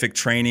sports-specific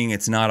training.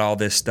 It's not all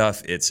this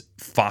stuff. It's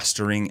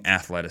fostering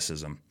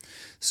athleticism.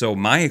 So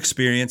my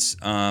experience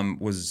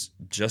was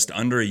just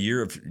under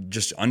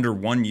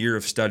 1 year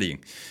of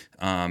studying.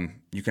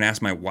 You can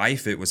ask my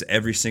wife. It was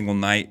every single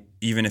night,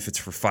 even if it's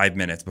for 5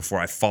 minutes before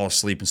I fall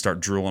asleep and start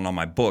drooling on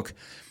my book.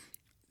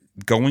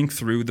 Going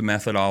through the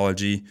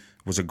methodology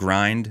was a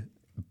grind,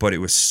 but it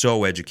was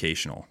so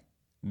educational.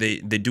 They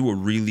do a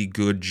really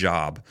good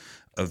job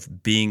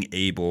of being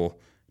able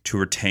to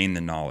retain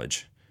the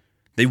knowledge.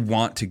 They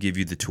want to give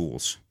you the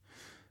tools,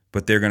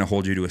 but they're going to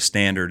hold you to a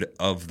standard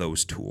of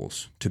those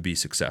tools to be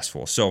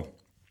successful. So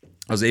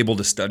I was able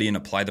to study and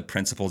apply the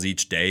principles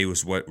each day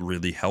was what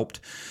really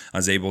helped. I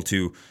was able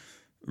to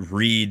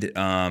read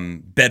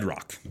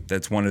Bedrock.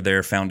 That's one of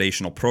their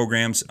foundational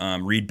programs.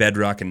 Read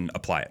Bedrock and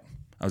apply it.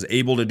 I was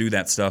able to do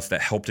that stuff that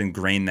helped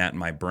ingrain that in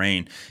my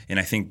brain, and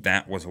I think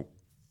that was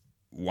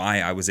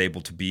why I was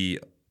able to be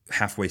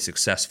halfway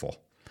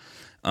successful.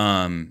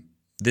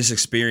 This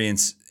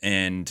experience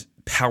and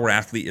power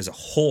athlete as a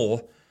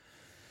whole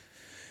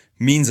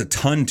means a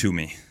ton to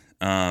me.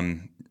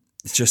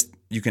 It's just,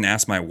 you can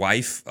ask my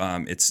wife.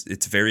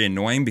 It's very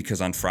annoying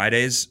because on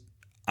Fridays,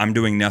 I'm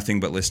doing nothing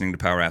but listening to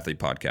Power Athlete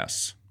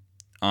podcasts.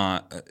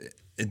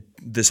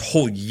 This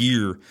whole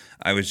year,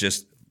 I was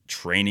just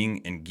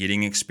training and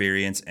getting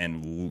experience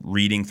and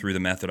reading through the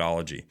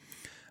methodology.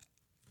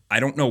 I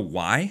don't know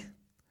why,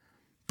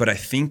 but I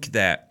think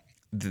that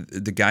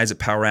the guys at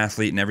Power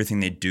Athlete and everything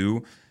they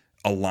do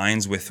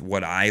aligns with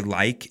what I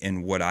like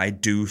and what I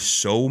do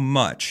so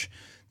much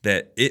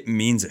that it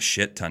means a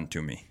shit ton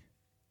to me.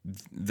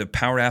 The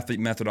Power Athlete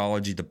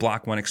methodology, the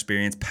Block 1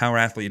 experience, Power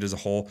Athlete as a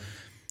whole,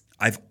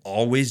 I've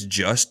always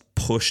just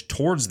pushed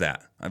towards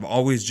that. I've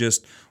always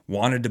just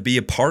wanted to be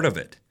a part of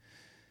it.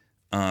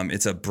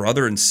 It's a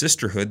brother and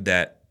sisterhood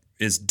that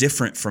is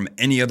different from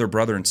any other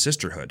brother and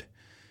sisterhood,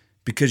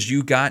 because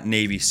you got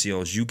Navy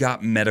SEALs, you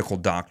got medical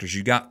doctors,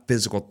 you got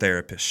physical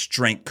therapists,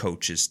 strength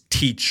coaches,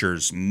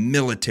 teachers,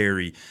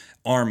 military,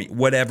 army,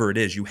 whatever it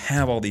is. You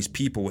have all these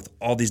people with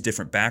all these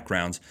different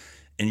backgrounds,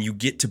 and you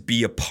get to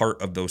be a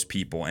part of those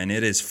people, and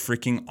it is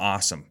freaking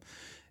awesome.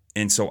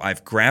 And so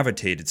I've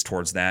gravitated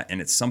towards that,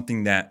 and it's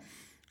something that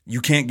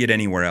you can't get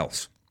anywhere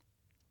else.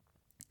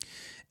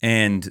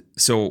 And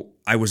so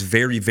I was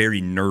very,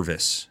 very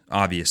nervous,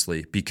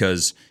 obviously,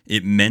 because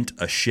it meant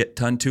a shit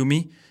ton to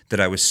me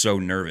that I was so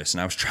nervous. And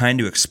I was trying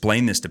to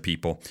explain this to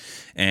people.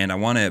 And I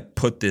want to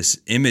put this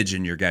image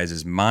in your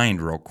guys'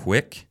 mind real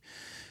quick.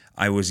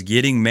 I was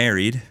getting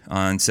married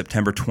on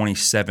September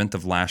 27th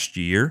of last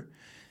year.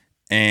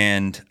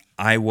 And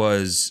I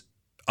was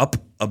up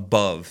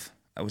above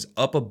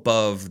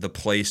the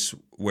place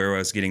where I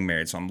was getting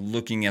married. So I'm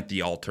looking at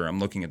the altar. I'm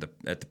looking at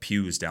the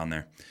pews down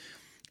there.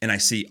 And I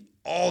see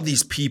all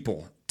these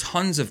people,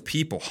 tons of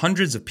people,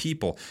 hundreds of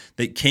people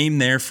that came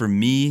there for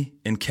me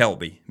and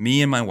Kelby,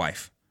 me and my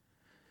wife.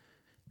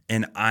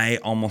 And I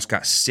almost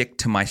got sick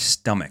to my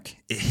stomach.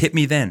 It hit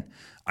me then.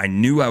 I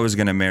knew I was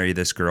going to marry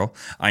this girl.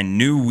 I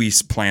knew we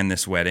planned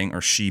this wedding,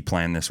 or she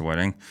planned this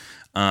wedding.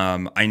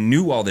 I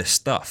knew all this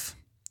stuff.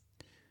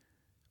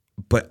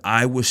 But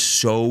I was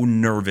so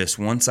nervous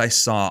once I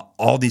saw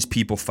all these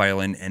people file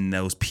in, and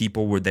those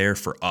people were there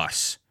for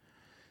us.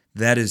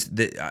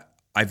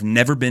 I've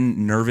never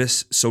been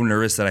so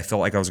nervous that I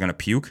felt like I was going to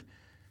puke.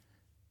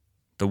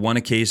 The one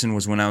occasion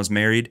was when I was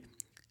married,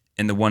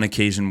 and the one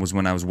occasion was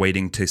when I was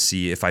waiting to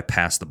see if I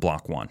passed the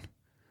Block 1.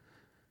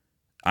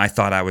 I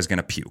thought I was going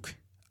to puke.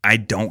 I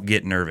don't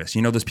get nervous.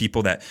 You know those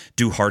people that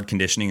do hard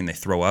conditioning and they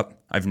throw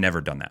up? I've never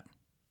done that,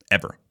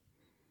 ever.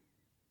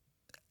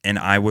 And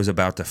I was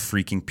about to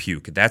freaking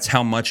puke. That's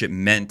how much it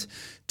meant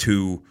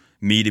to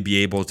me to be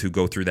able to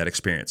go through that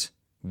experience.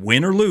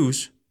 Win or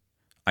lose,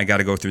 I got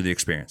to go through the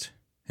experience.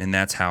 And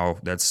that's how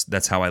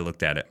I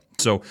looked at it.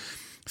 So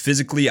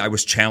physically, I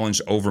was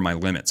challenged over my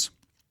limits.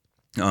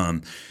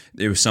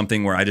 It was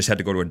something where I just had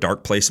to go to a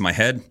dark place in my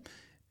head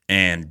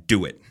and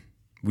do it.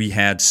 We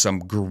had some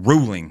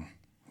grueling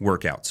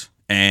workouts.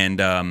 And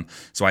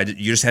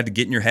you just had to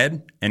get in your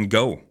head and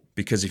go,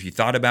 because if you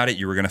thought about it,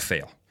 you were going to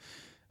fail.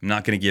 I'm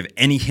not going to give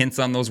any hints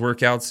on those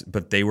workouts,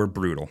 but they were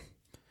brutal.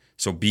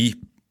 So be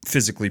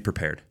physically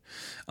prepared.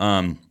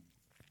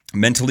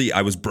 Mentally,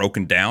 I was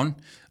broken down.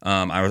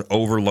 I was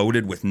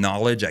overloaded with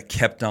knowledge. I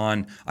kept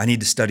on, I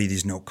need to study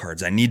these note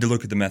cards. I need to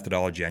look at the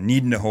methodology. I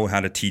need to know how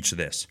to teach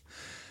this.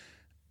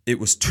 It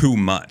was too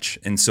much.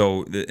 And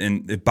so,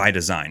 by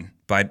design,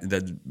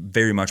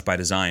 very much by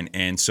design.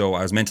 And so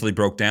I was mentally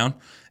broke down,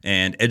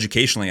 and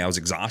educationally, I was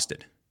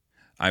exhausted.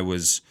 I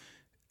was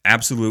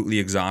absolutely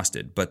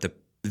exhausted. But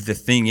the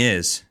thing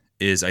is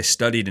I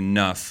studied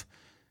enough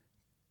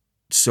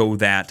so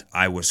that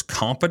I was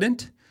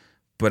competent,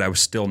 but I was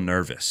still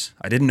nervous.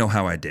 I didn't know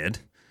how I did.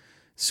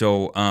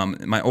 So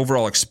my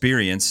overall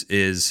experience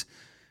is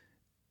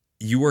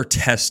you are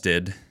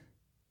tested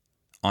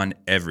on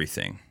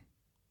everything.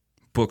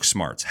 Book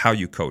smarts, how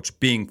you coach,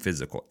 being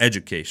physical,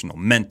 educational,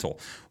 mental,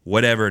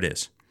 whatever it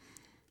is,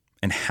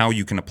 and how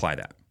you can apply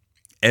that.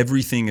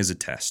 Everything is a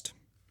test.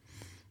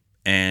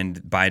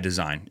 And by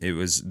design, it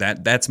was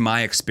that's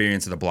my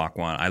experience of the Block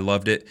 1. I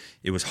loved it.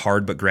 It was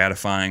hard but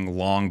gratifying,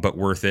 long but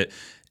worth it,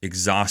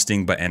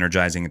 exhausting but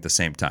energizing at the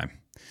same time.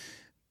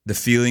 The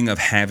feeling of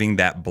having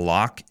that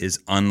block is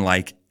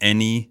unlike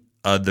any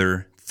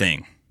other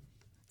thing.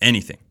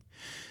 Anything.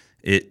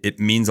 It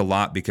means a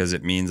lot because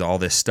it means all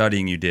this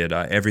studying you did,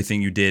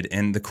 everything you did.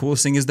 And the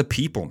coolest thing is the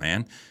people,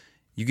 man.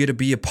 You get to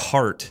be a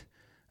part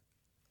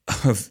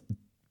of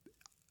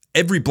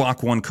every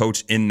Block 1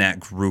 coach in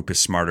that group is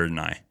smarter than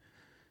I.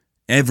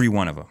 Every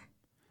one of them.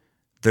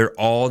 They're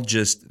all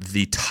just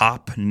the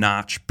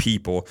top-notch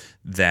people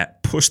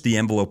that push the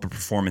envelope of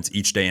performance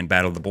each day and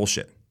battle the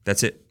bullshit.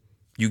 That's it.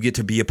 You get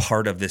to be a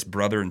part of this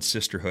brother and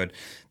sisterhood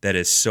that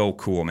is so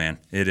cool, man.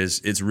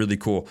 It's really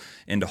cool.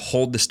 And to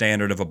hold the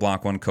standard of a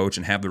Block 1 coach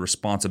and have the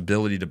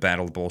responsibility to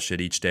battle the bullshit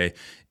each day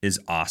is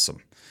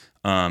awesome.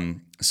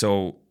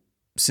 So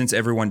since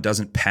everyone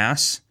doesn't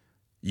pass,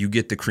 you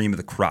get the cream of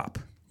the crop.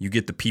 You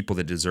get the people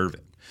that deserve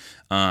it.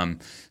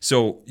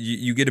 So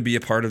you get to be a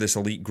part of this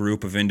elite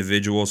group of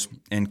individuals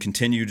and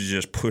continue to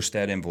just push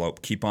that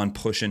envelope. Keep on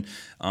pushing,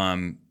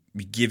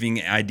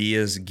 giving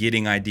ideas,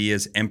 getting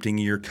ideas, emptying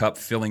your cup,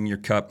 filling your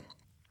cup.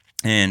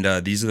 And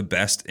these are the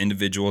best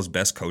individuals,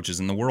 best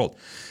coaches in the world.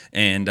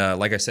 And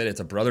like I said,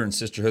 it's a brother and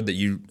sisterhood that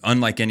you,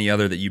 unlike any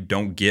other, that you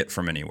don't get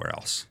from anywhere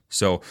else.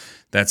 So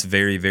that's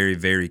very, very,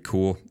 very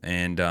cool.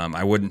 And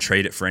I wouldn't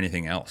trade it for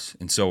anything else.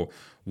 And so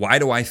why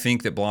do I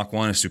think that Block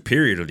One is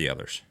superior to the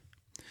others?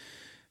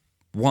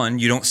 One,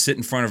 you don't sit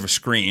in front of a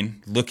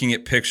screen looking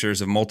at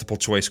pictures of multiple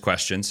choice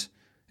questions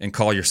and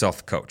call yourself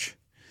a coach.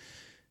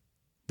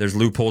 There's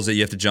loopholes that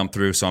you have to jump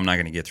through, so I'm not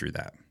going to get through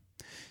that.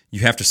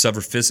 You have to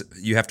suffer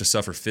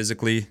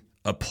physically,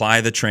 apply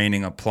the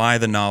training, apply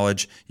the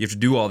knowledge. You have to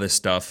do all this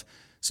stuff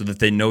so that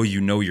they know you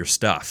know your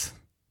stuff,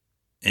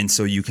 and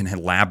so you can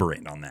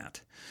elaborate on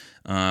that.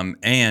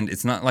 And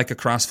it's not like a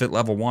CrossFit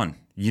Level 1.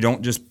 You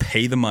don't just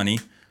pay the money,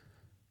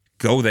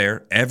 go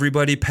there,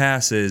 everybody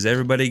passes,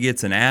 everybody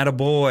gets an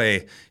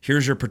attaboy,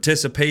 here's your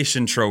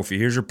participation trophy,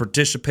 here's your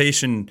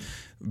participation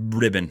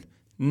ribbon.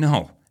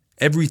 No,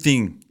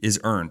 everything is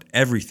earned,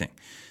 everything.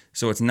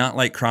 So it's not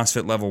like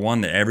CrossFit Level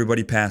 1 that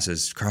everybody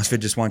passes. CrossFit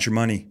just wants your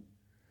money.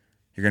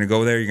 You're going to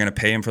go there, you're going to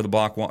pay them for the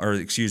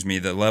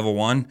the Level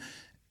 1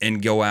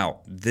 and go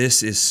out.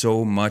 This is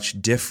so much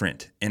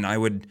different. And I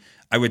would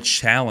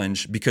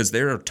challenge, because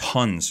there are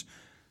tons,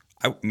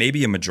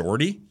 maybe a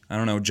majority, I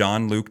don't know,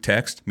 John, Luke,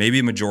 text, maybe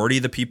a majority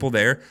of the people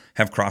there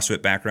have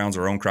CrossFit backgrounds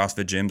or own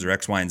CrossFit gyms or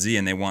X, Y, and Z,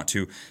 and they want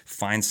to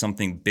find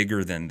something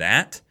bigger than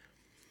that.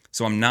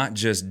 So I'm not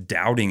just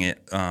doubting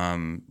it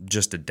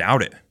just to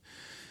doubt it.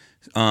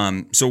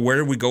 So where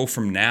do we go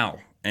from now?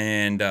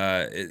 And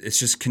it's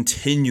just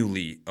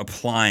continually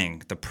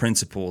applying the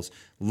principles,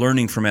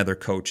 learning from other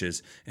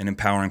coaches, and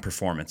empowering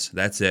performance.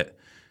 That's it.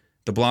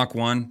 The Block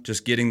One,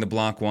 just getting the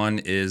Block One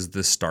is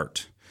the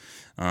start.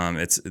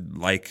 It's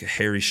like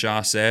Harry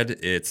Shaw said,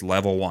 it's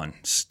level 1,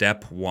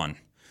 step 1.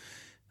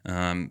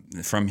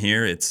 From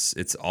here,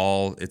 it's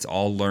all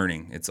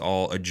learning. It's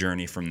all a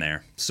journey from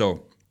there.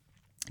 So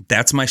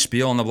that's my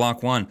spiel on the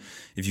Block One.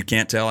 If you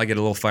can't tell, I get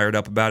a little fired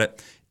up about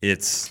it.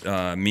 It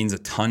means a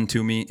ton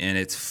to me, and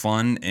it's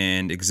fun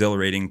and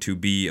exhilarating to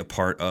be a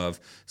part of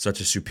such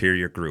a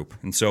superior group.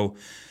 And so,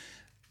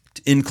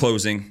 in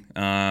closing,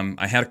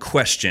 I had a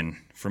question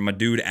from my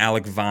dude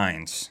Alec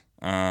Vines.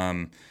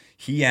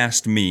 He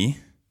asked me,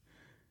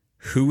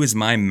 who is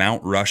my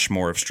Mount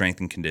Rushmore of strength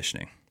and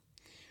conditioning?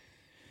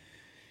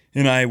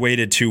 And I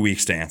waited 2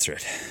 weeks to answer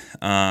it.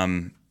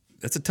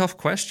 That's a tough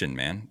question,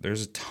 man.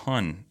 There's a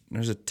ton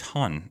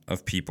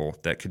of people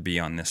that could be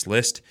on this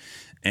list.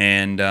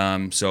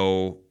 And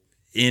so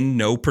in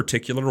no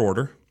particular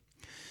order,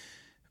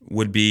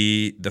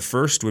 the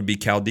first would be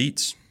Cal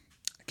Dietz.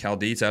 Cal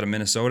Dietz out of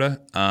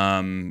Minnesota,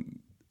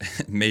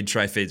 made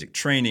triphasic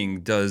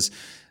training, does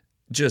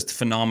just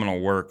phenomenal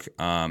work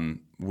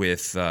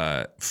with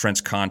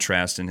French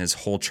contrast and his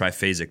whole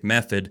triphasic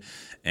method,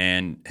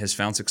 and has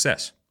found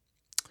success.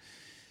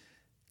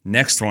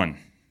 Next one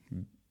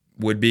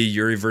would be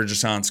Yuri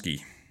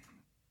Verjasansky,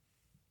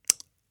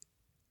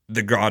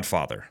 the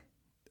godfather.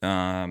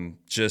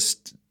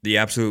 Just the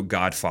absolute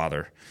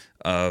godfather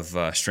of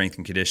strength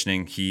and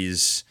conditioning.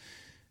 He's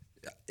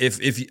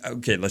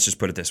okay, let's just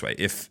put it this way.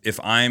 If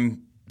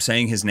I'm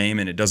saying his name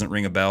and it doesn't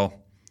ring a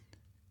bell,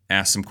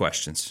 ask some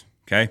questions.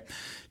 Okay,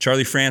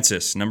 Charlie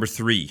Francis, number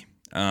 3.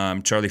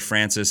 Charlie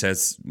Francis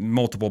has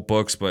multiple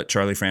books, but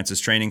Charlie Francis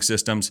Training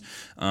Systems.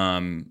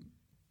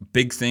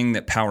 Big thing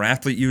that Power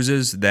Athlete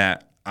uses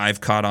that I've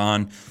caught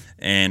on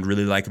and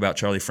really like about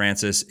Charlie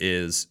Francis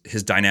is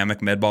his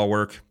dynamic med ball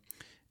work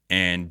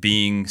and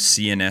being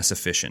CNS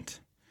efficient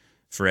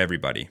for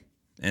everybody.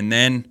 And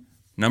then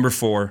number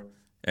 4,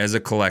 as a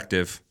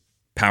collective,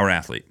 Power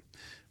Athlete.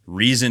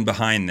 Reason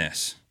behind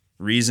this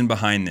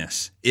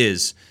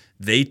is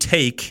they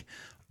take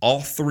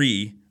all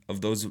 3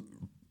 of those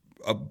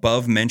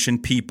above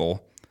mentioned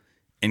people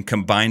and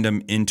combine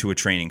them into a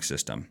training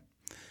system.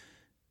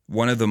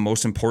 One of the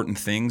most important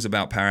things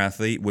about Power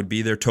Athlete would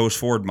be their toes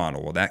forward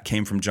model. Well, that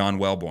came from John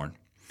Welborn.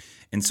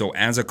 And so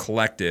as a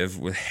collective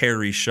with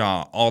Harry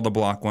Shaw, all the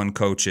Block One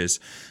coaches,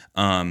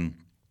 John,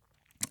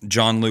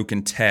 Luke,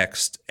 and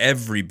Text,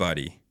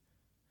 everybody,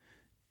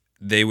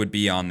 they would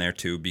be on there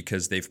too,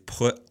 because they've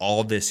put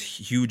all this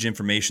huge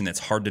information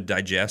that's hard to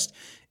digest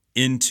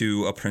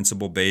into a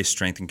principle-based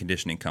strength and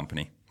conditioning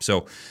company.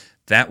 So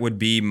that would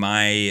be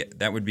my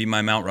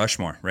Mount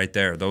Rushmore right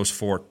there, those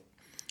 4.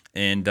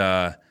 And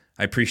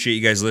I appreciate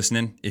you guys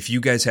listening. If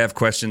you guys have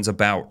questions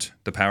about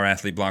the Power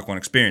Athlete Block One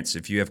experience,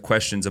 if you have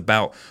questions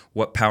about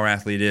what Power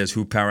Athlete is,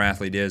 who Power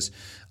Athlete is,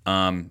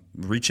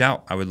 reach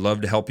out. I would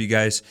love to help you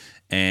guys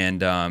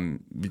and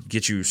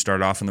get you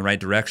started off in the right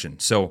direction.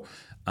 So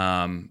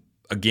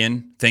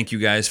again, thank you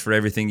guys for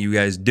everything you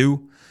guys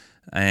do.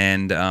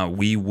 And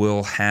we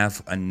will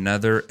have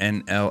another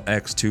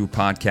NLX2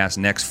 podcast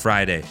next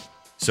Friday.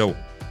 So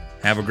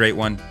have a great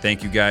one.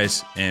 Thank you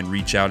guys, and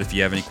reach out if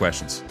you have any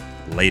questions.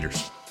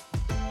 Laters.